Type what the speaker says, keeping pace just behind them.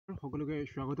সকলোকে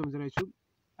স্বাগতম জনাইছো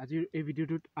আজিৰ এই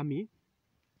ভিডিঅ'টোত আমি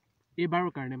এবাৰৰ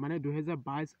কাৰণে মানে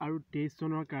 2022 আৰু 23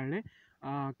 চনৰ কাৰণে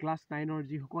ক্লাছ 9 ৰ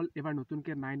যিসকল এবাৰ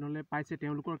নতুনকৈ 9 লৈ পাইছে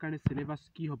তেওঁলোকৰ কাৰণে সিলেবাস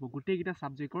কি হ'ব গোটেইকেইটা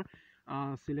সাবজেক্টৰ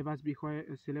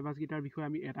সিলেবাস গিটাৰ বিষয়ে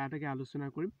আমি এটা এটাকৈ আলোচনা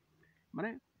কৰিম মানে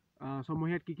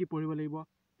সমূহীয়াত কি পঢ়িব লাগিব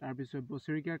তাৰ পিছত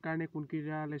বছৰিকাৰ কাৰণে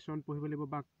কোনকেইটা লেসন পঢ়িব লাগিব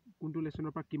বা কোনটো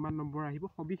লেসনৰ পৰা কিমান নম্বৰ আহিব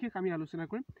সবিশেষ আমি আলোচনা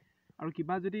কৰিম আৰু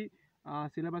কিবা যদি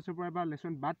সিলেবাসৰ পৰা বা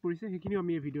লেসন বাদ পৰিছে সেইখিনি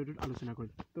আমি এই ভিডিঅ'টোত আলোচনা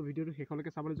কৰিম তো ভিডিঅ'টো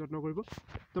শেষলৈকে চাবলৈ যত্ন কৰিব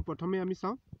তো প্ৰথমে আমি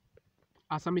চাওঁ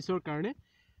আসামিছৰ কাৰণে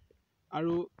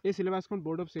আৰু এই সিলেবাসখন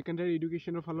বোৰ্ড অফ সেকেন্ডাৰী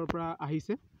এডুকেশনৰ ফালৰ পৰা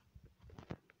আহিছে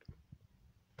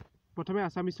প্ৰথমে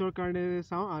আসামিছৰ কাৰণে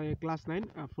চাওঁ ক্লাছ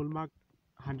 9 ফুল মাৰ্ক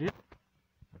 100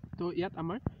 তো ইয়াত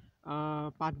আমাৰ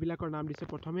পাঠবিলাকৰ নাম দিছে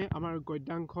প্ৰথমে আমাৰ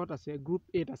গদ্যাংশত আছে গ্ৰুপ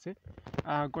 8 আছে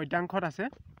গদ্যাংশত আছে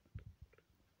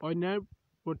অন্যাৰ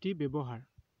প্ৰতি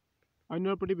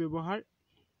ব্যৱহাৰ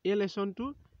এই লেসনটো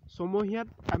সমহিয়াত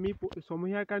আমি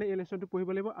সমহিয়াৰ কাৰণে এই লেসনটো পঢ়িব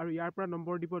লাগিব আৰু ইয়াৰ পৰা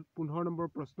নম্বৰ দিব 15 নম্বৰ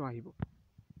প্ৰশ্ন আহিব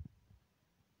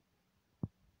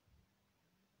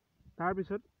তাৰ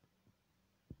পিছত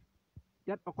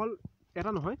ইয়াত অকল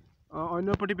এটা নহয়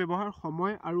অন্যৰ প্ৰতি ব্যৱহাৰ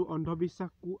সময় আৰু অন্ধবিশ্বাস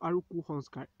আৰু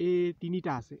কুসংস্কাৰ এই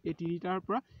তিনিটা আছে এই তিনিটাৰ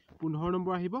পৰা 15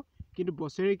 নম্বৰ আহিব কিন্তু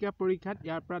বছৰিকীয়া পৰীক্ষাত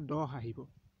ইয়াৰ পৰা 10 আহিব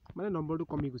মানে নম্বৰটো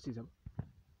কমি গুচি যাব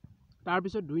তাৰ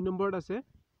পিছত 2 নম্বৰত আছে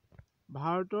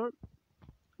ভাৰতৰ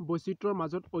বৈচিত্ৰৰ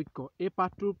মাজত ঐক্য এই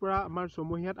পাঠটোৰ পৰা আমাৰ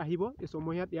সমহিয়াত আহিব এই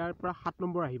সমহিয়াত ইয়াৰ পৰা 7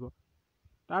 নম্বৰ আহিব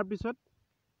তাৰ পিছত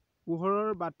পোহৰৰ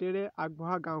বাটেৰে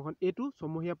আগবঢ়া গাঁওখন এইটো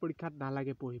সমহিয়া পৰীক্ষাত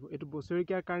নালাগে পঢ়িব এইটো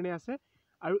বছৰিকীয়াৰ কাৰণে আছে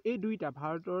আৰু এই দুইটা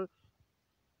ভাৰতৰ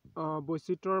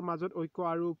বৈচিত্ৰৰ মাজত ঐক্য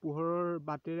আৰু পোহৰৰ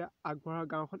বাটেৰে আগবঢ়া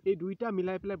গাঁওখন এই দুইটা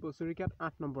মিলাই পেলাই বছৰিকীয়াত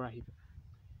 8 নম্বৰ আহিব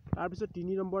তাৰ পিছত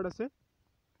 3 নম্বৰত আছে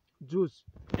জুজ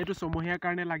এইটো সমহিয়াৰ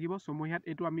কাৰণে লাগিব সমহিয়াত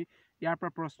এইটো আমি ইয়াৰ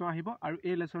পৰা প্ৰশ্ন আহিব আৰু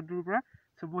এই লেসনটোৰ পৰা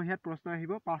সমহিয়াত প্ৰশ্ন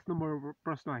আহিব 5 নম্বৰৰ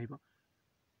প্ৰশ্ন আহিব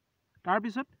তাৰ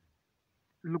পিছত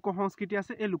লোক সংস্কৃতি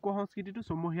আছে এই লোক সংস্কৃতিটো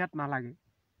সমহিয়াত নালাগে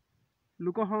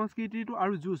লোক সংস্কৃতিটো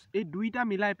আৰু জুজ এই দুইটা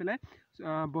মিলাই পেলাই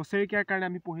বছৰিকীয়াৰ কাৰণে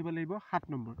আমি পঢ়িব লাগিব 7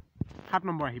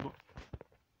 নম্বৰ আহিব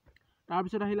তাৰ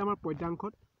পিছত আহিল আমাৰ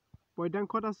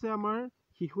পদ্যাংশত আছে আমাৰ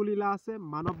শিশুলীলা আছে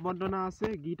মানৱ বন্দনা আছে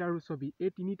গীত আৰু ছবি এই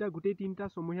গোটেই তিনিটা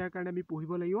সমহিয়াৰ কাৰণে আমি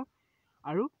পঢ়িব লাগিব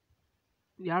আৰু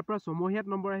ইয়াৰ পৰা সমহিয়াত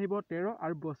নম্বৰ আহিব 13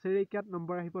 আৰু বছৰিকীয়াত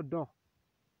নম্বৰ আহিব 10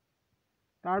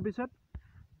 তাৰ পিছত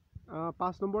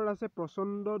 5 নম্বৰত আছে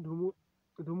প্ৰচণ্ড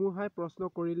ধুমুহাই প্ৰশ্ন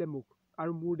কৰিলে মোক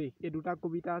আৰু মোৰ দেশ এই দুটা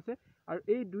কবিতা আছে আৰু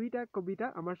এই দুইটা কবিতা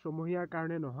আমাৰ সমহিয়াৰ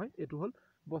কাৰণে নহয় এইটো হ'ল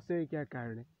বছৰিকীয়াৰ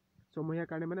কাৰণে সমহিয়াৰ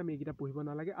কাৰণে মানে আমি এইকেইটা পঢ়িব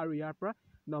নালাগে আৰু ইয়াৰ পৰা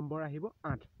নম্বৰ আহিব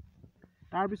 8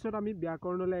 তাৰ পিছত আমি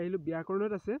ব্যাকৰণলৈ আহিলো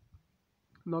ব্যাকৰণত আছে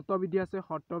নতবিধি আছে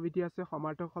শৰ্তবিধি আছে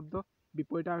সমাৰ্থক শব্দ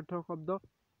বিপৰীতাৰ্থ শব্দ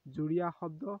জুৰীয়া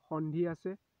শব্দ সন্ধি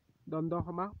আছে দ্বন্দ্ব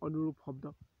সমাস অনুৰূপ শব্দ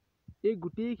এই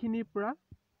গোটেইখিনিৰ পৰা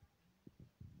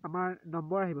আমাৰ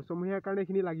নম্বৰ আহিব সমহিয়াৰ কাৰণে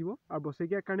এইখিনি লাগিব আৰু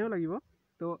বছৰিকীয়াৰ কাৰণেও লাগিব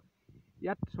তো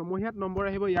ইয়াত সমহিয়াত নম্বৰ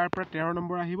আহিব ইয়াৰ পৰা 13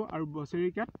 নম্বৰ আহিব আৰু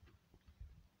বছৰিকীয়াত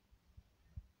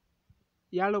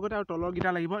ইয়াৰ লগতে আৰু তলৰ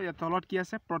গিটা লাগিব ইয়াত তলত কি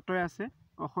আছে প্ৰত্যয় আছে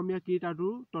অসমীয়া কৃত আৰু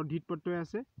তদ্ধিত প্ৰত্যয়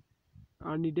আছে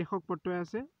নিৰ্দেশক প্ৰত্যয়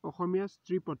আছে অসমীয়া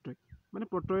স্ত্ৰী প্ৰত্যয় মানে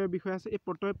প্ৰত্যয়ৰ বিষয় আছে এই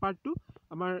প্ৰত্যয় পাৰ্টটো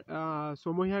আমাৰ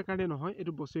সমহিয়াৰ কাৰণে নহয়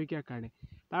এইটো বছৰিকীয়াৰ কাৰণে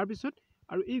তাৰ পিছত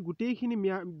আৰু এই গোটেইখিনি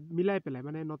মিলাই পেলাই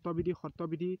মানে নতবিধি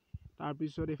শতবিধি তাৰ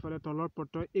পিছত এইফালে তলৰ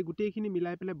প্ৰত্যয় এই গোটেইখিনি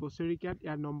মিলাই পেলাই বছৰিকীয়াত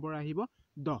ইয়াৰ নম্বৰ আহিব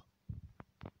 10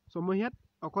 সমহিয়াত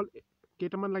অকল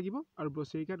কেইটামান লাগিব আৰু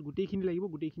বছৰিকীয়াত গোটেইখিনি লাগিব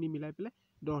গোটেইখিনি মিলাই পেলাই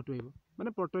 10টো আহিব মানে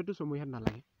প্ৰত্যয়টো সমহিয়াত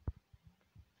নালাগে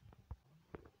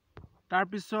তাৰ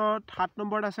পিছত 7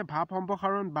 নম্বৰত আছে ভাৱ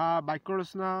সম্প্ৰসাৰণ বা বাক্য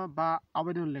ৰচনা বা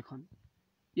আবেদন লেখন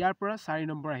ইয়াৰ পৰা 4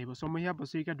 নম্বৰ আহিব সমহিয়া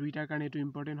বছৰিকীয়া দুইটাৰ কাৰণে এইটো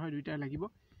ইম্পৰ্টেণ্ট হয় দুইটাই লাগিব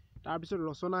তাৰ পিছত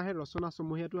ৰচনা আহে ৰচনা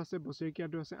সমহিয়াটো আছে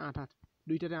বছৰিকীয়াটো আছে 8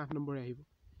 দুইটাতে 8 নম্বৰ আহিব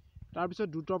তাৰ পিছত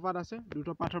দ্ৰুতপাঠ আছে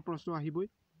দ্ৰুতপাঠৰ প্ৰশ্ন আহিবই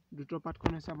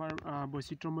দ্ৰুতপাঠখন হৈছে আমাৰ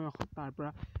বৈচিত্ৰময় অসম তাৰ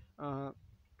পৰা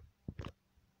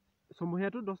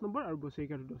সমহিয়াটো 10 নম্বৰ আৰু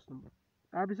বছৰিকীয়াটো 10 নম্বৰ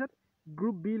তাৰ পিছত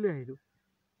গ্ৰুপ বি লৈ আহিলো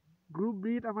গ্ৰুপ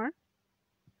বিত আমাৰ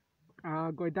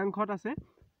গদ্যাংশত আছে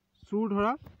চুৰ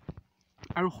ধৰা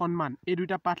আৰু সন্মান এই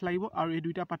দুইটা পাঠ লাগিব আৰু এই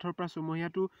দুইটা পাঠৰ পৰা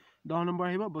সমহিয়াটো 10 নম্বৰ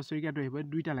আহিব বছৰিকীয়াটো আহিব এই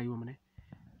দুইটা লাগিব মানে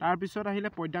তাৰ পিছত আহিলে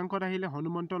পদ্যাংশত আহিলে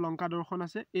হনুমন্ত লংকা দৰ্শন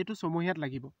আছে এইটো সমহিয়াত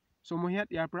লাগিব সমহিয়াত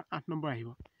ইয়াৰ পৰা 8 নম্বৰ আহিব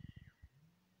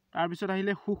তাৰ পিছত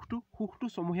আহিলে সুখটো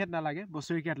সমহিয়াত নালাগে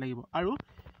বছৰিকীয়াত লাগিব আৰু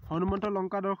হনুমন্ত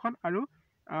লংকা দৰ্শন আৰু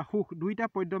সুখ দুইটা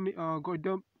পদ্য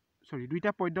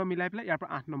মিলাই পেলাই ইয়াৰ পৰা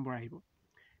 8 নম্বৰ আহিব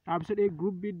তাৰ পিছত এই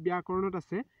গ্ৰুপ বিত ব্যাকৰণত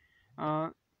আছে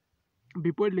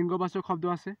বিপৰীত লিংগবাচক শব্দ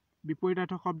আছে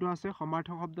বিপৰীতাৰ্থ শব্দ আছে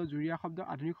সমাৰ্থক শব্দ জুৰীয়া শব্দ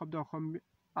আধুনিক শব্দ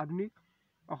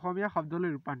অসমীয়া শব্দলৈ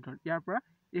ৰূপান্তৰণ ইয়াৰ পৰা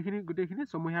এইখিনি গোটেইখিনি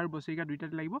সমহিয়া আৰু বছৰিকীয়া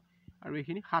দুইটাতে লাগিব আৰু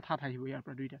এইখিনি 7 আহিব ইয়াৰ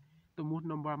পৰা দুইটা তো মুঠ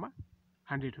নম্বৰ আমাৰ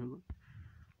 100 হৈ গ'ল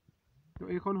তো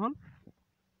এইখন হ'ল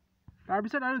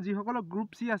তাৰপিছত আৰু যিসকলৰ গ্ৰুপ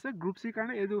চি আছে গ্ৰুপ চিৰ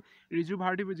কাৰণে এইটো ৰিজু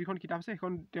ভাৰতী যিখন কিতাপ আছে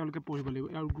সেইখন তেওঁলোকে পঢ়িব লাগিব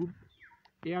আৰু গ্ৰুপ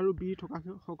এ আৰু বি থকা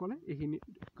সকলে এইখিনি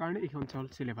কাৰণে এইখন হ'ল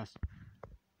চিলেবাছ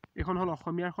এইখন হ'ল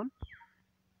অসমীয়াৰখন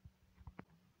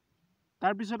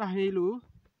তাৰপিছত আহিলোঁ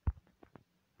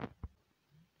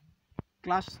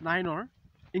ক্লাছ 9ৰ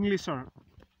ইংলিছৰ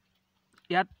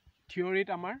ইয়াত থিয়ৰিত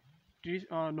আমাৰ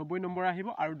 90 নম্বৰ আহিব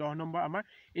আৰু 10 নম্বৰ আমাৰ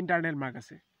ইণ্টাৰনেল মাৰ্ক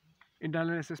আছে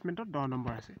ইণ্টাৰনেল এছেছমেণ্টত 10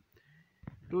 নম্বৰ আছে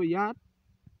তো ইয়াত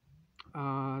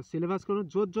চিলেবাছখনত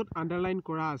য'ত আণ্ডাৰলাইন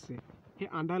কৰা আছে সেই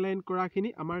আণ্ডাৰলাইন কৰাখিনি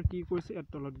আমাৰ কি কৰিছে ইয়াত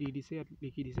তলত দি দিছে ইয়াত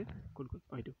লিখি দিছে ক'ত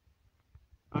হয়তো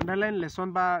আণ্ডাৰলাইন লেছন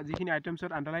বা যিখিনি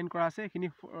আইটেমছত আণ্ডাৰলাইন কৰা আছে সেইখিনি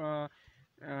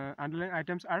underline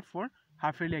items are for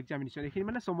half yearly examination এইখিনি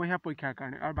মানে ছমহীয়া পৰীক্ষাৰ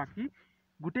কাৰণে আৰু বাকী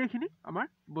গোটেইখিনি আমাৰ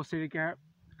বছৰেকীয়াৰ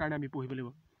কাৰণে আমি পঢ়িব লাগিব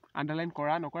আণ্ডাৰলাইন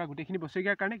কৰা নকৰা গোটেইখিনি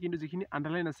বছৰেকীয়াৰ কাৰণে কিন্তু যিখিনি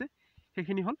আণ্ডাৰলাইন আছে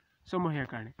সেইখিনি হ'ল ছমহীয়াৰ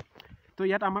কাৰণে তো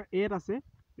ইয়াত আমাৰ এত আছে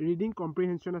ৰিডিং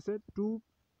কম্প্ৰিহেনশ্যন আছে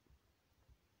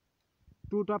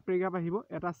দুটা পেৰাগ্ৰাফ আহিব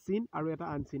এটা চিন আৰু এটা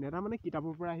আনচিন এটা মানে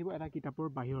কিতাপৰ পৰা আহিব এটা কিতাপৰ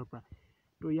বাহিৰৰ পৰা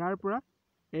তো ইয়াৰ পৰা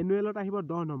এনুৱেলত আহিব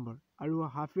 10 নম্বৰ আৰু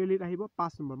হাফ ইয়াৰলিত আহিব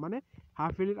 5 নম্বৰ মানে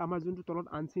হাফ ইয়াৰলিত আমাৰ যোনটো তলত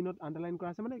আনচিনত আণ্ডাৰলাইন কৰা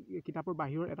আছে মানে কিতাপৰ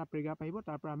বাহিৰৰ এটা পেৰাগ্ৰাফ আহিব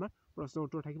তাৰ পৰা আমাৰ প্ৰশ্ন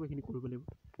উত্তৰ থাকিব এইখিনি কৰিব লাগিব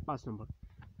 5 নম্বৰ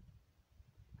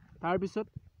তাৰপিছত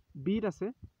বিট আছে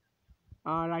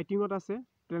ৰাইটিঙত আছে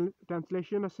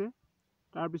ট্ৰান্সলেশ্যন আছে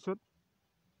তাৰপিছত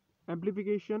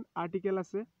এম্প্লিফিকেশ্যন আৰ্টিকেল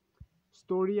আছে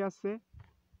ষ্টৰি আছে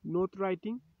নোট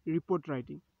ৰাইটিং ৰিপৰ্ট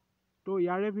ৰাইটিং তো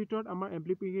ইয়াৰে ভিতৰত আমাৰ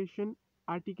এম্প্লিফিকেশ্যন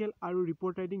আৰ্টিকেল আৰু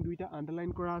ৰিপৰ্ট ৰাইটিং দুইটা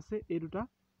আণ্ডাৰলাইন কৰা আছে এই দুটা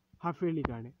হাফ ইয়াৰলিৰ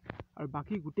কাৰণে আৰু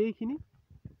বাকী গোটেইখিনি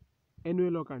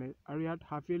এনুৱেলৰ কাৰণে আৰু ইয়াত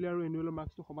হাফ ইয়াৰলি আৰু এনুৱেলৰ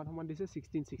মাৰ্কছটো সমান দিছে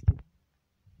 16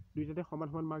 দুইটাতে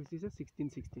সমান মাৰ্কছ দিছে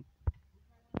 16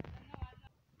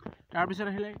 তাৰপিছত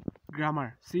আহিলে গ্ৰামাৰ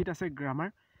চিট আছে গ্ৰামাৰ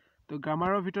তো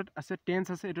গ্ৰামাৰৰ ভিতৰত আছে টেন্স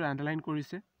আছে এইটো আণ্ডাৰলাইন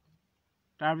কৰিছে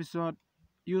তাৰপিছত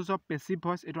ইউজ অফ পেছিভ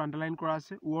ভইচ এইটো আণ্ডাৰলাইন কৰা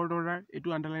আছে ৱৰ্ড অৰ্ডাৰ এইটো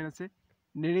আণ্ডাৰলাইন আছে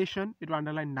নেৰেশ্যন এইটো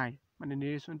আণ্ডাৰলাইন নাই মানে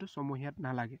নেৰেশ্যনটো ছমহীয়াত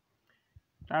নালাগে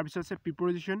তাৰপিছত আছে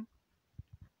প্ৰিপ'জিশ্যন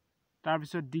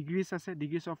তাৰপিছত ডিগ্ৰীজ আছে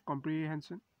ডিগ্ৰীজ অফ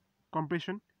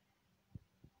কম্প্ৰেশ্যন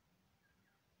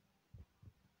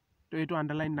তো এইটো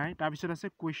আণ্ডাৰলাইন নাই তাৰপিছত আছে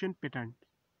কুৱেশ্যন পেটাৰ্ণ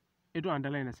এইটো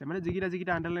আণ্ডাৰলাইন আছে মানে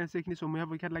যিকেইটা আণ্ডাৰলাইন আছে এইখিনি ছমহীয়া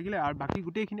পৰীক্ষাত লাগিলে আৰু বাকী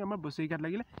গোটেইখিনি আমাৰ বছৰেকীয়াত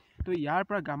লাগিলে তো ইয়াৰ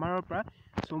পৰা গ্ৰামাৰৰ পৰা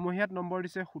ছমহীয়াত নম্বৰ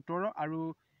দিছে 17 আৰু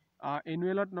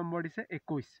এনুৱেলত নম্বৰ দিছে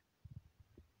 21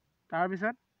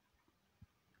 তাৰপিছত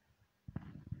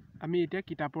আমি এতিয়া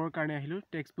কিতাপৰ কাৰণে আহিলোঁ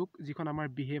টেক্সট বুক যিখন আমাৰ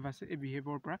বিহেভ আছে এই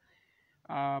বিহেভৰ পৰা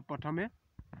প্ৰথমে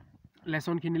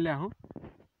লেছনখিনিলৈ আহোঁ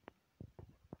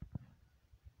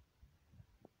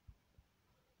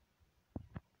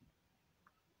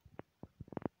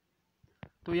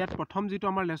তো ইয়াত প্ৰথম যিটো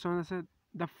আমাৰ লেছন আছে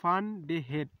দ্য ফান দে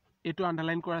হেড এইটো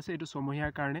আণ্ডাৰলাইন কৰা আছে এইটো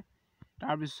ছমহীয়াৰ কাৰণে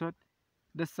তাৰপিছত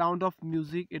দ্য চাউণ্ড অফ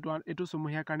মিউজিক এইটো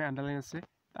ছমহীয়াৰ কাৰণে আণ্ডাৰলাইন আছে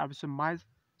তাৰপিছত মাই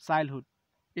চাইল্ডহুড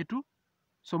এইটো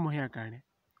ছমহীয়াৰ কাৰণে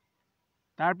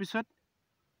তাৰপিছত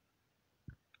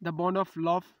the bond of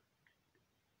love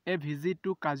a visit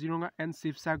to Kaziranga and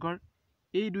Sivasagar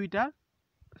এই দুইটা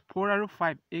 4 আৰু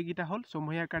 5 এইকেইটা হ'ল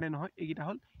ছমহীয়াৰ কাৰণে নহয় এইকেইটা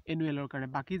হ'ল এনুৱেলৰ কাৰণে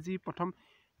বাকী যি প্ৰথম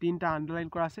তিনিটা আণ্ডাৰলাইন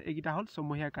কৰা আছে এইকেইটা হ'ল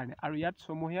ছমহীয়াৰ কাৰণে আৰু ইয়াত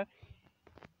ছমহীয়াৰ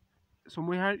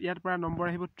ইয়াৰ পৰা নম্বৰ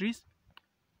আহিব 30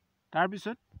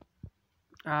 তাৰপিছত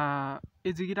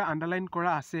এই যিকেইটা আণ্ডাৰলাইন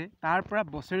কৰা আছে তাৰ পৰা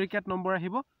বছৰেকীয়াত নম্বৰ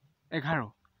আহিব 11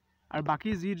 আৰু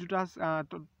বাকী যি দুটা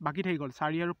বাকী থাকি গ'ল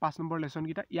 4 আৰু 5 নম্বৰ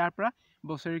লেছনকেইটা ইয়াৰ পৰা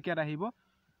বছৰেকীয়াত আহিব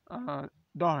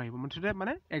 10 আহিব মুঠতে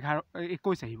মানে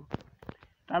 21 আহিব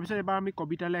তাৰপিছত এবাৰ আমি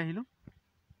কবিতালৈ আহিলোঁ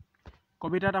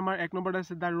কবিতাত আমাৰ 1 নম্বৰত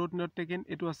আছে দ্য ৰোড নট টেকেন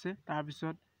এইটো আছে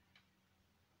তাৰপিছত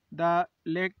দ্য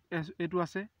লেক এইটো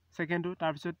আছে ছেকেণ্ডটো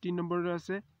তাৰপিছত 3 নম্বৰটো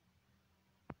আছে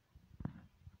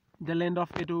দ্য লেণ্ড অফ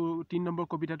এইটো 3 নম্বৰ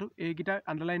কবিতাটো এইকেইটা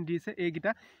আণ্ডাৰলাইন দিছে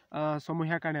এইকেইটা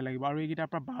ছমহীয়াৰ কাৰণে লাগিব আৰু এইকেইটাৰ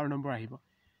পৰা 12 নম্বৰ আহিব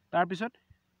তাৰপিছত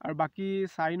আৰু বাকী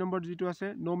 4 নম্বৰত যিটো আছে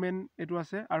ন' মেন এইটো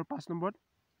আছে আৰু 5 নম্বৰত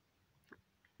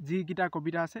যিকেইটা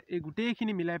কবিতা আছে এই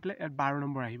গোটেইখিনি মিলাই পেলাই ইয়াত 12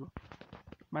 নম্বৰ আহিব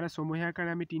মানে ছমহীয়াৰ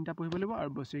কাৰণে আমি 3টা পঢ়িব লাগিব আৰু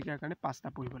বছৰেকীয়াৰ কাৰণে 5টা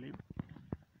পঢ়িব লাগিব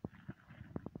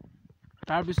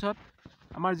তাৰপিছত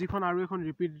আমাৰ যিখন আৰু এখন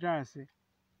ৰিপিটাৰ আছে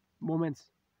মোমেণ্টছ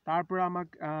তাৰ পৰা আমাক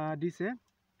দিছে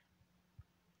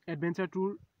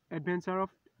এডভেঞ্চাৰ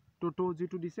অফ টোটো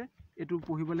যিটো দিছে এইটো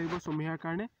পঢ়িব লাগিব ছমহীয়াৰ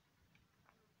কাৰণে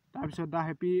তাৰপিছত দ্য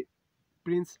হেপী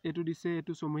প্ৰিন্স এইটো দিছে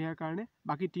এইটো ছমহীয়াৰ কাৰণে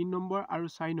বাকী 3 নম্বৰ আৰু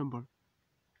 4 নম্বৰ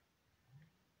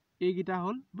এইকেইটা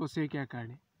হ'ল বছৰেকীয়াৰ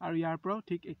কাৰণে আৰু ইয়াৰ পৰাও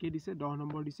ঠিক একেই দিছে 10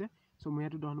 নম্বৰ দিছে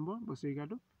ছমহীয়াটো 10 নম্বৰ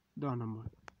বছৰেকীয়াটো 10 নম্বৰ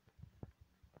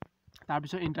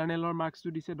তাৰপিছত ইণ্টাৰনেলৰ মাৰ্কছটো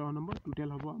দিছে 10 নম্বৰ টোটেল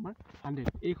হ'ব আমাৰ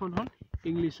 100 এইখন হ'ল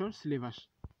ইংলিছৰ চিলেবাছ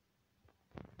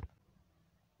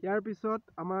ইয়াৰ পিছত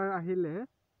আমাৰ আহিলে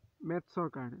মেথছৰ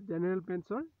কাৰণে জেনেৰেল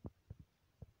মেথছৰ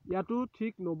ইয়াতো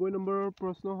ঠিক 90 নম্বৰৰ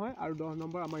প্ৰশ্ন হয় আৰু 10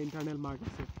 নম্বৰ আমাৰ ইণ্টাৰনেল মাৰ্ক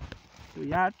আছে তো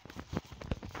ইয়াত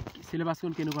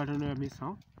সিলেবাসখন কেনেকুৱা ধৰণৰ আমি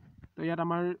চাওঁ তো ইয়াত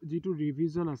আমাৰ যিটো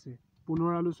ৰিভিজন আছে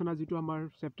পুনৰ আলোচনা যিটো আমাৰ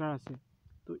চেপ্টাৰ আছে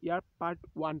তো ইয়াৰ পাৰ্ট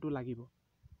 1 টো লাগিব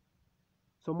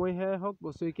সময়হে হওক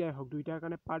বছৰিকীয়াই হওক দুইটাৰ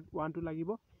কাৰণে পাৰ্ট 1 টো লাগিব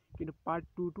কিন্তু পাৰ্ট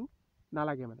 2 টো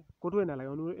নালাগে মানে কতোৱে নালাগে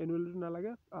এনুৱেলটো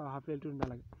নালাগে হাফ ইয়াৰলিটো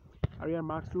নালাগে আৰু ইয়াৰ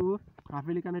মাৰ্কছটো হাফ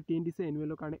ইয়াৰলিৰ কাৰণে 10 দিছে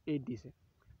এনুৱেলৰ কাৰণে 8 দিছে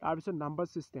তাৰপিছত নাম্বাৰ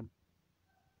চিষ্টেম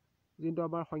যোনটো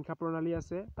আমাৰ সংখ্যা প্ৰণালী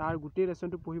আছে তাৰ গোটেই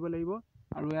লেসনটো পঢ়িব লাগিব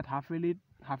আৰু ইয়াত হাফ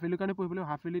ইয়াৰলিৰ কাৰণে পঢ়িব লাগিব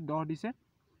হাফ ইয়াৰলি 10 দিছে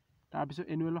তাৰপিছত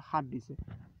এনুৱেলৰ 7 দিছে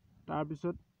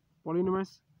তাৰপিছত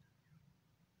পলিনমাৰ্ছ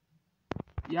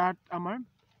ইয়াত আমাৰ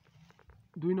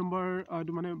 2 নম্বৰ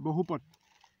এইটো মানে বহুপদ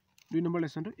 2 নম্বৰ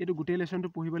লেসনটো এইটো গোটেই লেসনটো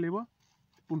পঢ়িব লাগিব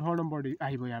 15 নম্বৰ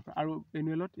আহিব ইয়াৰ পৰা আৰু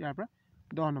এনুৱেলত ইয়াৰ পৰা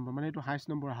 10 নম্বৰ মানে এইটো হাইষ্ট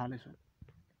নম্বৰ আহা লেসন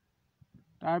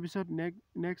তাৰপিছত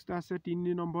নেক্সট আছে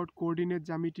 3 নম্বৰত কোঅৰ্ডিনেট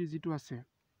জ্যামিতি যিটো আছে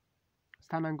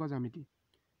স্থানাংক জ্যামিতি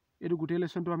এইটো গোটেই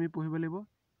লেসনটো আমি পঢ়িব লাগিব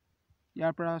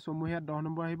ইয়াৰ পৰা সমূহীয়াত 10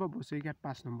 নম্বৰ আহিব বছৰিকীয়াত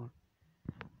 5 নম্বৰ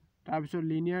তাৰপিছত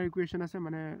লিনিয়াৰ ইকুৱেশ্যন আছে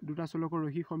মানে দুটা চলকৰ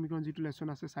ৰৈখিক সমীকৰণ যিটো লেসন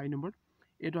আছে 4 নম্বৰ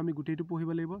এইটো আমি গোটেইটো পঢ়িব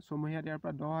লাগিব সমূহীয়াত ইয়াৰ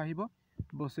পৰা 10 আহিব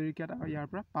বছৰিকীয়াত ইয়াৰ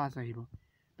পৰা 5 আহিব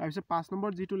তাৰপিছত 5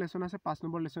 নম্বৰ যিটো লেসন আছে 5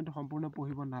 নম্বৰ লেসনটো সম্পূৰ্ণ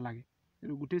পঢ়িব নালাগে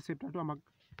এইটো গোটেই চেপ্টাৰটো আমাক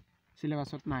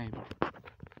সিলেবাসত নাই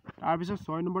তাৰপিছত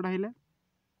 6 নম্বৰত আহিলে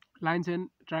লাইনছ এণ্ড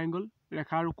ট্ৰায়াঙ্গল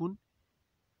ৰেখা আৰু কোণ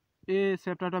এই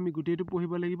চেপ্টাৰটো আমি গোটেইটো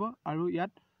পঢ়িব লাগিব আৰু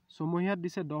ইয়াত সমূহীয়াত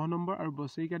দিছে 10 নম্বৰ আৰু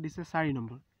বছৰিকীয়াত দিছে 4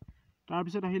 নম্বৰ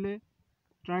তাৰপিছত আহিলে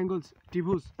ট্ৰায়াঙ্গলছ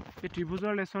ত্ৰিভুজ এই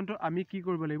ত্ৰিভুজৰ লেসনটো আমি কি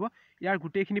কৰিব লাগিব ইয়াৰ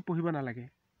গোটেইখিনি পঢ়িব নালাগে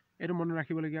এইটো মনত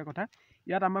ৰাখিবলগীয়া কথা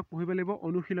ইয়াত আমাক পঢ়িব লাগিব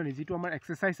অনুশীলনী যিটো আমাৰ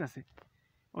এক্সাৰসাইজ আছে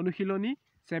অনুশীলনী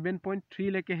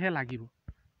 7.3 লৈকেহে লাগিব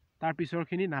তাৰ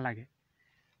পিছৰখিনি নালাগে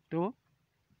তো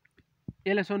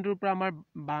এই লেসনটোৰ পৰা আমাৰ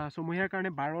সমূহীয়াৰ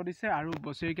কাৰণে 12 দিছে আৰু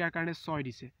বছৰিকীয়াৰ কাৰণে 6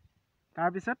 দিছে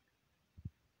তাৰপিছত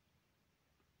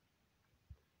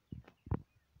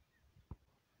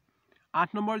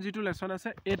 8 নম্বৰ যিটো লেসন আছে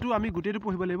এটো আমি গোটেইটো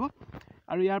পঢ়িব লাগিব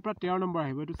আৰু ইয়াৰ পৰা 13 নম্বৰ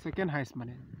আহিব এটো সেকেন্ড হাইষ্ট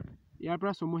মানে ইয়াৰ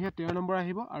পৰা সমূহীয়া 13 নম্বৰ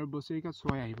আহিব আৰু বছৰিকীয়া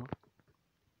 6 আহিব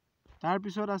তাৰ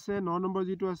পিছত আছে 9 নম্বৰ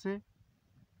যিটো আছে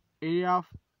এৰিয়া অফ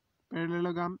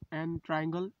প্যাৰালেলোগ্ৰাম এণ্ড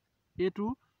ট্ৰায়াঙ্গল এটো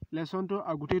লেসনটো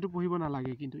গোটেইটো পঢ়িব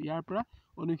নালাগে কিন্তু ইয়াৰ পৰা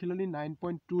অনুশীলনী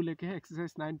 9.2 লৈকে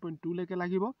এক্সাৰসাইজ 9.2 লৈকে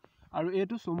লাগিব আৰু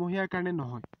এটো সমূহীয়াৰ কাৰণে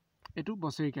নহয় এটো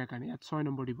বছৰিকীয়াৰ কাৰণে ইয়াত 6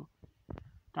 নম্বৰ দিব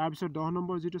তাৰপিছত 10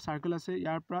 নম্বৰ যিটো সাৰ্কেল আছে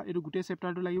ইয়াৰ পৰা এটো গোটেই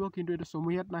চেপ্টাৰটো লাগিব কিন্তু এটো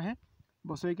সমূহীয়াত নাহে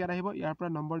বছৰিকীয়াত আহিব ইয়াৰ পৰা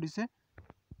নম্বৰ দিছে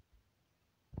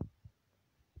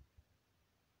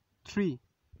 3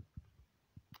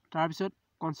 তাৰপিছত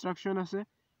কনষ্ট্ৰাকচন আছে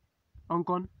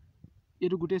অঙ্কন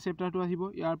এটো গোটেই চেপ্টাৰটো আহিব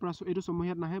ইয়াৰ পৰা এটো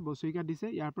সমূহীয়াত নাহে বছৰিকীয়াত দিছে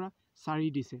ইয়াৰ পৰা 4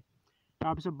 দিছে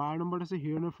তাৰপিছত 12 নম্বৰত আছে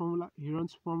হিৰনৰ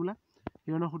ফৰ্মুলা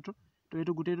হিৰনৰ সূত্ৰ তো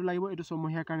এটো গোটেইটো লাগিব এটো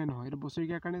সমূহীয়াৰ কাৰণে নহয় এটো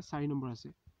বছৰিকীয়াৰ কাৰণে 4 নম্বৰ আছে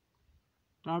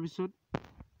তাৰপিছত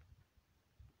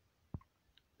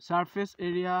সাৰফেস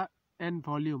এৰিয়া এণ্ড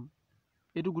ভলিউম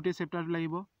এটো গোটেই চেপ্টাৰটো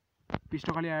লাগিব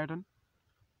পৃষ্ঠকালি আয়তন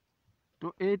তো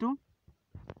এইটো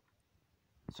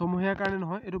সমূহীয়াৰ কাৰণে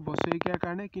নহয় এটো বছৰিকীয়াৰ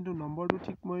কাৰণে কিন্তু নম্বৰটো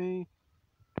ঠিক মই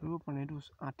ধৰিব পৰা নাই এটো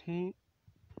 8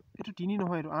 এটো 3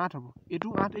 নহয় এটো 8 হ'ব এটো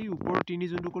 8 এই ওপৰৰ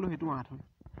 3 যোনটো কলো হেতু 8 হয়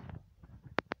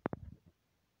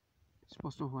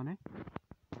স্পষ্ট হোৱা নাই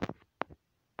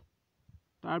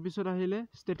তাৰ পিছত আহিলে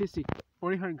ষ্টেটিষ্টিক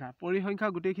পৰিসংখ্যা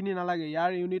গোটেইখিনি নালাগে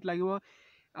ইয়াৰ ইউনিট লাগিব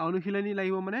অনুশীলনী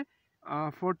লাগিব মানে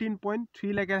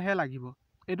 14.3 লৈকেহে লাগিব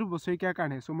এটো বছৰিকীয়াৰ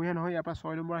কাৰণে সমূহীয়া নহয় ইয়াৰ পৰা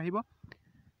 6 নম্বৰ আহিব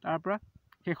তাৰ পৰা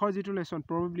শেষৰ যিটো লেসন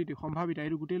প্ৰবাবিলিটি সম্ভাৱিতা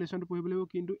এটো গোটেই লেসনটো পঢ়িব লাগিব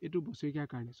কিন্তু এটো বছৰিকীয়াৰ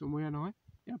কাৰণে সমূহীয়া নহয়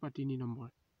ইয়াৰ পৰা 3 নম্বৰ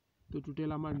তো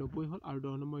টোটাল আমাৰ 90 হল আৰু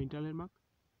 10 number internal mark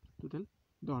total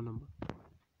 10 number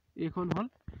এইখন হল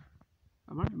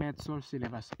আমাৰ মেথছৰ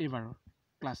সিলেবাস এবাৰৰ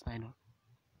ক্লাস 9 ৰ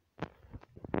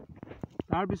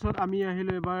তাৰ পিছত আমি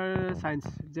আহিলো এবাৰ সায়েন্স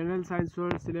জেনাৰেল সায়েন্সৰ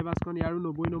সিলেবাসখন ইয়াৰো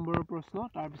 90 নম্বৰৰ প্ৰশ্ন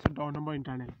তাৰ পিছত 10 নম্বৰ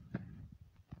ইন্টাৰনেল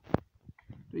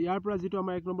তো ইয়াৰ পৰা যিটো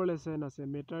আমাৰ 1 নম্বৰ লেসন আছে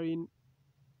মেটাৰ ইন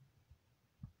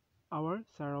আৱাৰ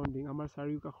সাৰাউন্ডিং আমাৰ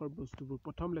চাৰিওকাষৰ বস্তুবোৰ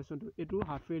প্ৰথম লেসনটো এটো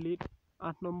হাফ ইয়াৰলি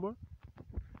 8 নম্বৰ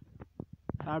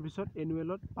তাৰ পিছত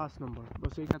এনুৱেলত 5 নম্বৰ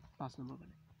বছৰিকীয়াত 5 নম্বৰ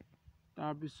মানে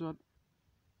তাৰ পিছত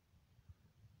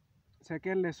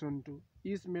সেকেন্ড লেসনটো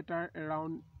ইজ মেটাৰ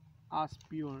এৰাউন্ড আস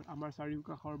পিওৰ আমাৰ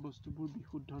চাৰিওকাষৰ বস্তুবোৰ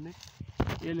বিশুদ্ধনে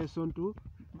এই লেসনটো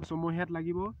সমূহীয়াত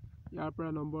লাগিব ইয়াৰ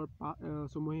পৰা নম্বৰ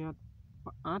সমূহীয়াত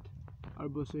 8 আৰু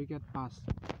বছৰিকীয়াত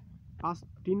 5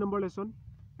 3 number lesson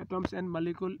atoms and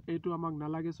molecule এইটো আমাক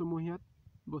নালাগে সমূহীয়াত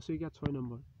বছৰিকীয়াত 6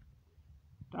 নম্বৰ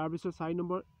তাৰ পিছত 4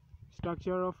 number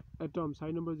structure of atom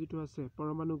 4 number যিটো আছে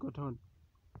পৰমাণু গঠন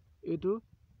এইটো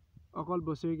অকল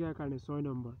বছৰেকীয়াৰ কাৰণে 6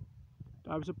 নম্বৰ।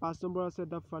 তাৰপিছত 5 নম্বৰ আছে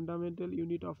the fundamental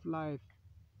unit of life,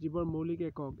 জীৱৰ মৌলিক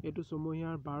একক, এইটো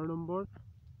ছমহীয়াৰ 12 নম্বৰ,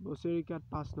 বছৰেকীয়াত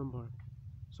 5 নম্বৰ।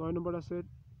 6 নম্বৰ আছে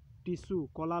টিচু,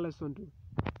 কলা লেচনটো,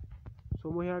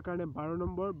 ছমহীয়াৰ কাৰণে 12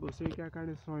 নম্বৰ, বছৰেকীয়াৰ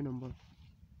কাৰণে 6 নম্বৰ।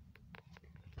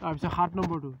 তাৰপিছত 7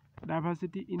 নম্বৰটো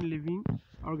ডাইভাৰ্চিটি ইন লিভিং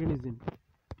অৰ্গেনিজিম,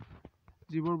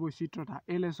 জীৱৰ বৈচিত্ৰতা,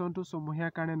 এই লেচনটো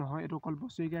ছমহীয়াৰ কাৰণে নহয়, এইটো অকল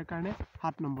বছৰেকীয়াৰ কাৰণে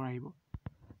 7 নম্বৰ আহিব।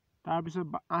 তাৰপিছত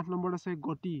 8 নম্বৰত আছে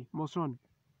গতি, মোচন,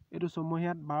 এইটো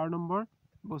ছমহীয়াত 12 নম্বৰ,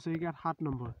 বছৰেকীয়াত 7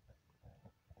 নম্বৰ।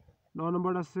 9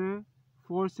 নম্বৰত আছে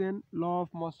ফ'ৰ্চ এণ্ড ল অফ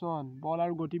মোচন, বল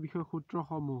আৰু গতি বিষয়ক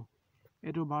সূত্ৰসমূহ,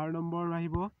 এইটো 12 নম্বৰ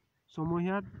আহিব,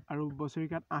 ছমহীয়াত আৰু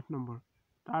বছৰেকীয়াত 8 নম্বৰ।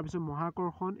 তাৰপিছত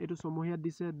মহাকৰ্ষণ, এইটো ছমহীয়াত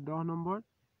দিছে 10 নম্বৰ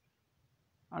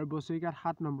আৰু বছৰেকীয়াত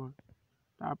 7 নম্বৰ।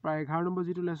 তাৰপৰা 11 নম্বৰ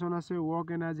যিটো লেচন আছে ৱৰ্ক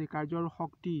এনাৰ্জি, কাৰ্য আৰু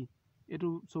শক্তি, এইটো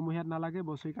ছমহীয়াত নালাগে,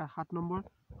 বছৰেকীয়াত 7 নম্বৰ।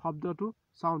 শব্দটো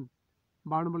চাউণ্ড,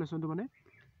 12 নম্বৰ লেচনটো মানে,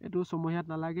 এইটো ছমহীয়াত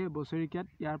নালাগে, বছৰেকীয়াত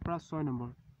ইয়াৰ পৰা 6 নম্বৰ।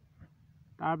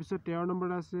 তাৰপিছত 13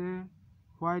 নম্বৰত আছে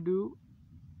হোৱাই ডু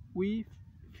উই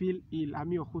ফিল ইল,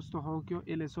 আমি অসুস্থ হওঁ কিয়,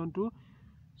 এই লেচনটো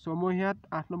ছমহীয়াত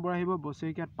 8 নম্বৰ আহিব,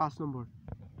 বছৰেকীয়াত 5 নম্বৰ।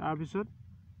 তাৰপিছত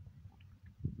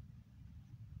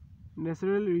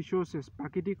নেচাৰেল ৰিচোৰ্চেছ,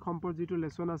 প্ৰাকৃতিক সম্পদ যিটো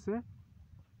লেচন আছে,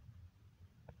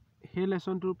 সেই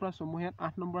লেচনটোৰ পৰা ছমহীয়াত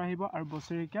 8 নম্বৰ আহিব আৰু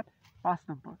বছৰেকীয়াত 5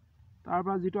 নম্বৰ।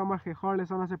 তাৰপৰা যিটো আমাৰ শেষৰ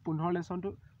লেচন আছে 15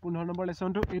 নম্বৰ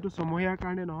লেচনটো, এইটো ছমহীয়াৰ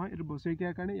কাৰণে নহয়, এইটো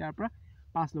বছৰেকীয়াৰ কাৰণে, ইয়াৰ পৰা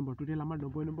 5 নম্বৰ। টোটেল আমাৰ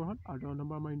 90 নম্বৰ হ'ল আৰু 10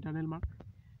 নম্বৰ আমাৰ ইণ্টাৰনেল মাৰ্ক।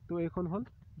 তো এইখন হ'ল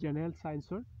জেনেৰেল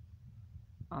ছায়েন্সৰ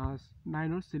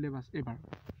 9ৰ চিলেবাছ এইবাৰ।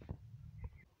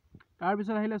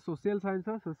 তাৰপিছত আহিলে ছ'চিয়েল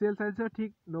ছায়েন্সৰ ঠিক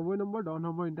 90 নম্বৰ, 10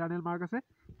 নম্বৰ ইণ্টাৰনেল মাৰ্ক আছে।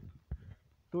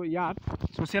 তো ইয়াত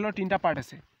ছ'চিয়েলৰ 3টা পাৰ্ট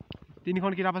আছে,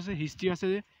 3খন কিতাপ আছে, হিষ্ট্ৰী আছে,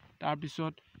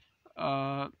 তাৰপিছত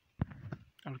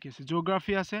আৰু কি আছে,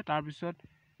 জিঅ'গ্ৰাফী আছে, তাৰপিছত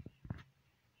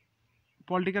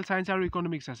পলিটিকেল ছায়েন্স আৰু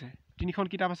ইকনমিক্স আছে, 3খন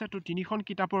কিতাপ আছে। তো 3খন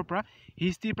কিতাপৰ পৰা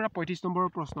হিষ্ট্ৰীৰ পৰা 35 নম্বৰৰ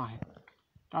প্ৰশ্ন আহে,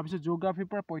 তাৰপিছত জিঅ'গ্ৰাফীৰ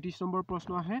পৰা 35 নম্বৰ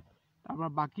প্ৰশ্ন আহে, তাৰপৰা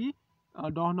বাকী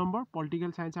 10 নম্বৰ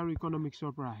পলিটিকেল ছায়েন্স আৰু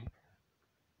ইকনমিক্সৰ পৰা আহে।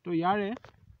 তো ইয়াৰে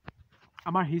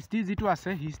আমাৰ হিষ্ট্ৰী যিটো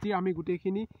আছে, হিষ্ট্ৰী আমি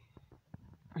গোটেইখিনি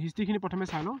হিষ্ট্ৰীখিনি প্ৰথমে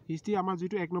চাই লওঁ। হিষ্ট্ৰী আমাৰ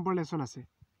যিটো 1 নম্বৰ লেচন আছে,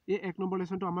 এই 1 নম্বৰ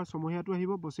লেচনটো আমাৰ ছমহীয়াটো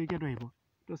আহিব, বছৰেকীয়াটো আহিব।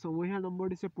 তো ছমহীয়া নম্বৰ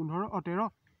দিছে 13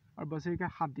 আৰু বছৰেকীয়া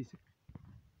 7 দিছে।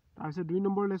 তাৰপিছত 2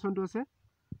 নম্বৰ লেচনটো আছে,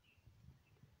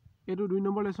 এইটো 2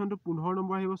 নম্বৰ লেচনটো 15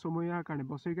 নম্বৰ আহিব, ছমহীয়াৰ কাৰণে,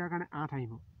 বছৰেকীয়াৰ কাৰণে 8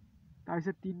 আহিব।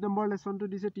 তাৰপিছত 3 নম্বৰ লেচনটো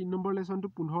দিছে, 3 নম্বৰ লেচনটো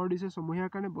 15 দিছে, ছমহীয়াৰ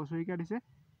কাৰণে, বছৰেকীয়া দিছে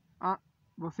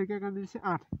বছৰেকীয়াৰ কাৰণে দিছে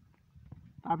 8।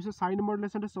 তাৰপিছত 4 নম্বৰ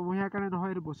লেচনটো ছমহীয়াৰ কাৰণে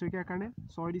নহয়, এইটো বছৰেকীয়াৰ কাৰণে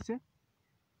 6 দিছে।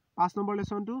 5 নম্বৰ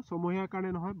লেচনটো ছমহীয়াৰ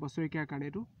কাৰণে নহয়, বছৰেকীয়াৰ কাৰণে,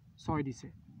 এইটো 6 দিছে।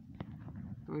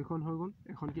 তো এইখন হৈ গ'ল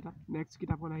এখন কিতাপ। নেক্সট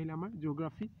কিতাপখন আহিলে আমাৰ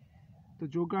জিঅ'গ্ৰাফী। তো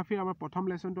জিঅ'গ্ৰাফীৰ আমাৰ প্ৰথম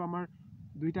লেচনটো আমাৰ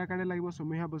 2টাৰ কাৰণে লাগিব,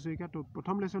 ছমহীয়া, বছৰেকীয়া। তো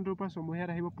প্ৰথম লেচনটোৰ পৰা ছমহীয়াত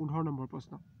আহিব 15 নম্বৰ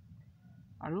প্ৰশ্ন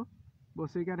আৰু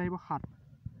বছৰেকীয়াত আহিব 7।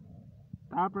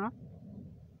 তাৰপৰা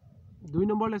 2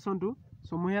 নম্বৰ লেচনটো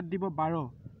ছমহীয়াত দিব 12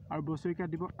 আৰু বছৰেকীয়াত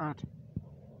দিব 8।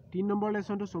 3 নম্বৰ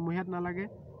লেচনটো ছমহীয়াত নালাগে,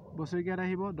 বছৰেকীয়াত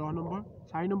আহিব 10 নম্বৰ।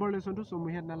 4 নম্বৰ লেচনটো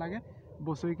ছমহীয়াত নালাগে,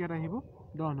 বছৰেকীয়াত আহিব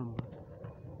 10 নম্বৰ।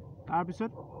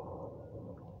 তাৰপিছত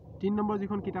 3 নম্বৰ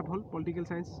যিখন কিতাপ হ'ল পলিটিকেল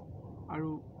ছায়েন্স আৰু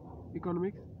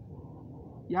ইকনমিক্স,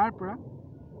 ইয়াৰ পৰা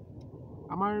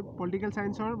আমাৰ পলিটিকেল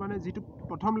ছায়েন্সৰ মানে যিটো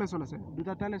প্ৰথম লেচন আছে,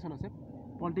 2টা লেচন আছে,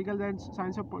 পলিটিকেল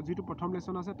ছায়েন্সৰ যিটো প্ৰথম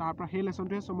লেচন আছে, তাৰ পৰা সেই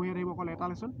লেচনটোহে ছমহীয়াত আহিব, অকল এটা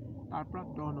লেচন, তাৰ পৰা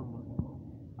 10 নম্বৰ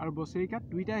আৰু বছৰেকীয়াত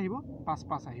 2টা আহিব,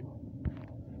 5 আহিব।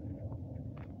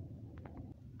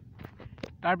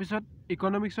 তাৰপিছত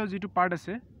ইকনমিক্সৰ যিটো পাৰ্ট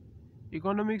আছে,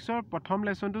 ইকনমিক্সৰ প্ৰথম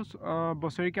লেচনটো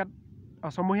বছৰেকীয়াত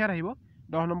ছমহীয়াত আহিব,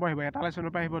 10 নম্বৰ আহিব, এটা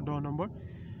লেচনৰ পৰা আহিব 10 নম্বৰ।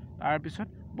 তাৰপিছত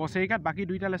বছৰেকীয়াত বাকী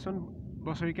 2টা লেচন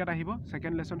বছৰেকীয়াত আহিব,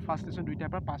 ছেকেণ্ড লেচন, ফাৰ্ষ্ট লেচন, 2টাৰ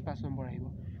পৰা 5 নম্বৰ আহিব।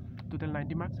 টোটেল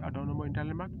 90 মাৰ্কছ আৰু 10 নম্বৰ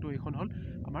ইণ্টাৰনেল মাৰ্ক। তো এইখন হ'ল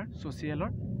আমাৰ ছ'চিয়েলৰ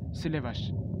চিলেবাছ।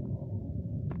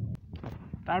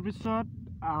 তাৰপিছত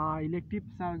ইলেক্টিভ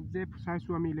ছাবজেক্ট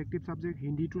চাইছোঁ আমি, ইলেক্টিভ ছাবজেক্ট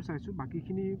হিন্দীটো চাইছোঁ,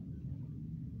 বাকীখিনি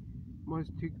মই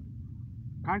ঠিক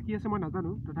কাৰ কি আছে মই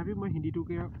নাজানো, তথাপি মই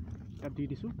হিন্দীটোকে ইয়াত দি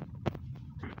দিছোঁ।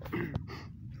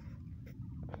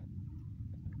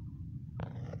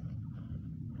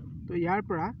 তো ইয়াৰ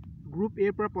পৰা গ্ৰুপ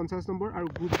এৰ পৰা 50 নম্বৰ আৰু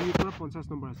গ্ৰুপ বিৰ পৰা 50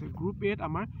 নম্বৰ আছে। গ্ৰুপ এত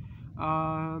আমাৰ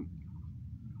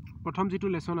প্ৰথম যিটো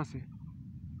লেচন আছে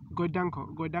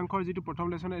গদ্যাংশৰ যিটো প্ৰথম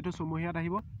লেচন, এইটো ছমহীয়াত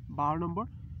আহিব, 12 নম্বৰ।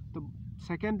 তো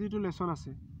ছেকেণ্ড যিটো লেচন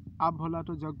আছে আপ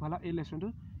ভলাটো জগ ভালা, এই লেচনটো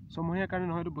ছমহীয়াৰ কাৰণে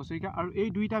নহয়, এইটো বছৰেকীয়া, আৰু এই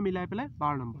 2টা মিলাই পেলাই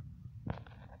 12 নম্বৰ।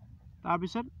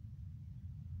 তাৰপিছত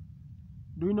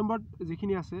 2 নম্বৰত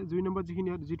যিখিনি আছে, 2 নম্বৰত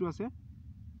যিটো আছে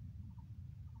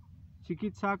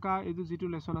চিকিৎসা কা, এইটো যিটো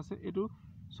লেচন আছে, এইটো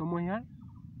ছমহীয়াৰ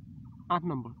 8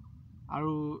 নম্বৰ।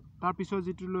 আৰু তাৰপিছত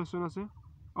যিটো লেচন আছে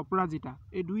অপৰাজিতা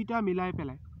এই দুইটা মিলাই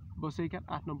পেলাই বছৰিকাত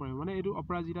 8 নম্বৰ আহিব মানে এইটো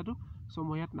অপৰাজিতাটো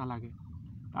ছমহীয়াত নালাগে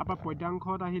তাৰপৰা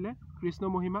পদ্যাংশত আহিলে কৃষ্ণ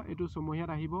মহিমা এইটো ছমহীয়াত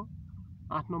আহিব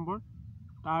 8 নম্বৰ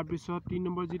তাৰপিছত 3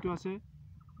 নম্বৰ যিটো আছে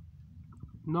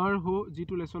নৰ হো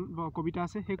যিটো লেছন কবিতা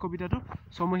আছে সেই কবিতাটো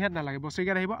ছমহীয়াত নালাগে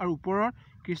বছৰিকাত আহিব আৰু ওপৰৰ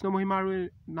কৃষ্ণ মহিমা আৰু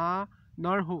না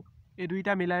নৰ হো এই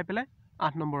দুইটা মিলাই পেলাই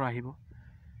 8 নম্বৰ আহিব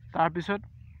তাৰপিছত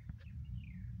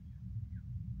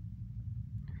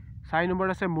 4 নম্বৰ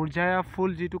আছে মুৰঝায়া ফুল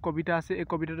যিটো কবিতা আছে এই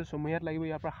কবিতাটো ছমহীয়াত লাগিব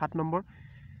ইয়াৰ পৰা 7 নম্বৰ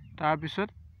তাৰপিছত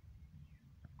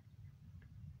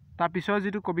তাৰপিছৰ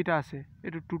যিটো কবিতা আছে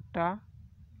এইটো টুটা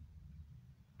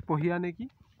পহিয়া নেকি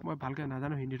মই ভালকৈ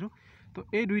নাজানো হিন্দীটো তো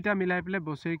এই দুইটা মিলাই পেলাই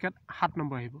বছৰিকাত 7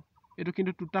 নম্বৰ আহিব এইটো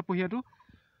কিন্তু টুটা পহিয়াটো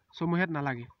ছমহীয়াত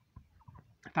নালাগে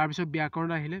তাৰপিছত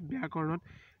ব্যাকৰণ আহিলে ব্যাকৰণত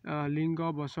লিংগ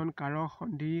বচন কাৰক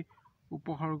সন্ধি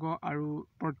উপসৰ্গ আৰু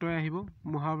প্ৰত্যয় আহিব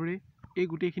মুহাৱৰী এই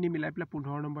গোটেইখিনি মিলাই পেলাই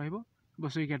 15 নম্বৰ আহিব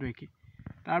বছৰিকাটো একেই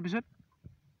তাৰপিছত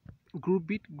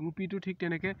গ্ৰুপ বিটো ঠিক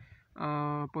তেনেকৈ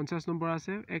 50 নম্বৰ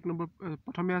আছে 1 নম্বৰ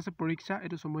প্ৰথমে আছে পৰীক্ষা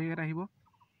এইটো ছমহীয়াত আহিব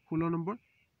 16 নম্বৰ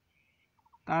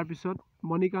তাৰপিছত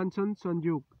মণিকাঞ্চন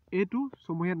সংযোগ এইটো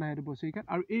ছমহীয়াত নাই এইটো বছৰিকাত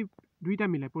আৰু এই দুইটা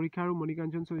মিলাই পৰীক্ষা আৰু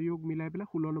মণিকাঞ্চন সংযোগ মিলাই পেলাই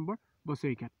 16 নম্বৰ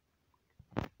বছৰিকাত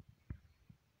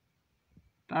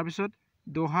তাৰপিছত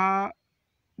দোহা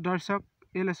দৰ্শক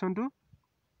এই লেছনটো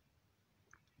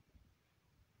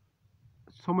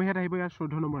ছমহীয়াত আহিব ইয়াৰ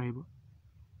 14 নম্বৰ আহিব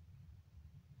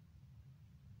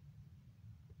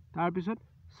তাৰপিছত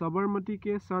সবৰমতী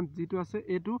কে সন্ত যিটো আছে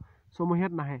এইটো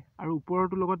ছমহীয়াত নাহে আৰু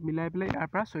ওপৰটোৰ লগত মিলাই পেলাই ইয়াৰ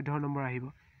পৰা 14 নম্বৰ আহিব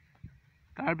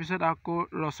তাৰপিছত আকৌ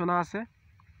ৰচনা আছে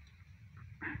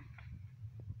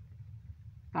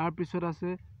তাৰপিছত আছে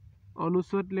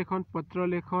অনুচ্ছেদ লেখন পত্ৰ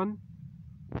লেখন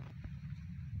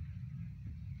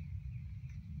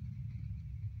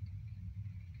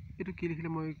এইটো কি লিখিলে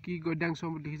মই কি গদ্যাংশ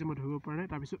লিখিছে মই ধৰিব পৰা নাই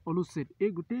তাৰপিছত অনুচ্ছেদ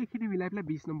এই গোটেইখিনি মিলাই পেলাই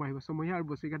 20 নম্বৰ আহিব ছমহীয়া আৰু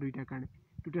বছৰিকা দুইটাৰ কাৰণে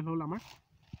টোটেল হ'ল আমাৰ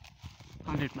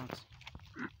 100 মাৰ্কছ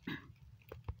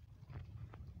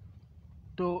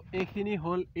তো এইখিনি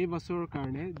হ'ল এই বছৰৰ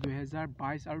কাৰণে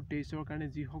 2022 আৰু 23ৰ কাৰণে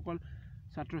যিসকল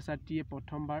ছাত্ৰ ছাত্ৰীয়ে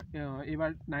প্ৰথমবাৰ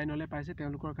এইবাৰ 9লৈ পাইছে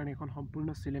তেওঁলোকৰ কাৰণে এখন সম্পূৰ্ণ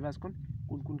চিলেবাছখন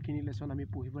কোনখিনি লেছন আমি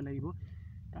পঢ়িব লাগিব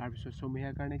তাৰপিছত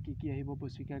ছমহীয়াৰ কাৰণে কি আহিব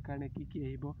বছৰিকাৰ কাৰণে কি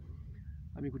আহিব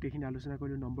আমি গোটেইখিনি আলোচনা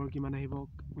কৰিলোঁ নম্বৰ কিমান আহিব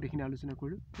গোটেইখিনি আলোচনা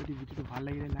কৰিলোঁ যদি ভিডিঅ'টো ভাল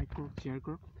লাগিলে লাইক কৰক শ্বেয়াৰ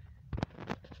কৰক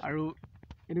আৰু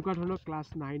এনেকুৱা ধৰণৰ ক্লাছ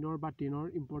 9 বা 10ৰ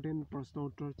ইম্পৰ্টেণ্ট প্ৰশ্ন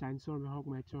উত্তৰ ছায়েন্সৰ হওক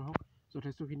মেথছৰ হওক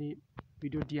যথেষ্টখিনি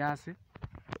ভিডিঅ' দিয়া আছে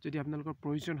যদি আপোনালোকৰ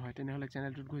প্ৰয়োজন হয় তেনেহ'লে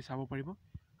চেনেলটোত গৈ চাব পাৰিব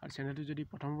আৰু চেনেলটো যদি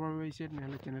প্ৰথমবাৰ আহিছে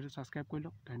তেনেহ'লে চেনেলটো ছাবস্ক্ৰাইব কৰি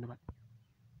লওক ধন্যবাদ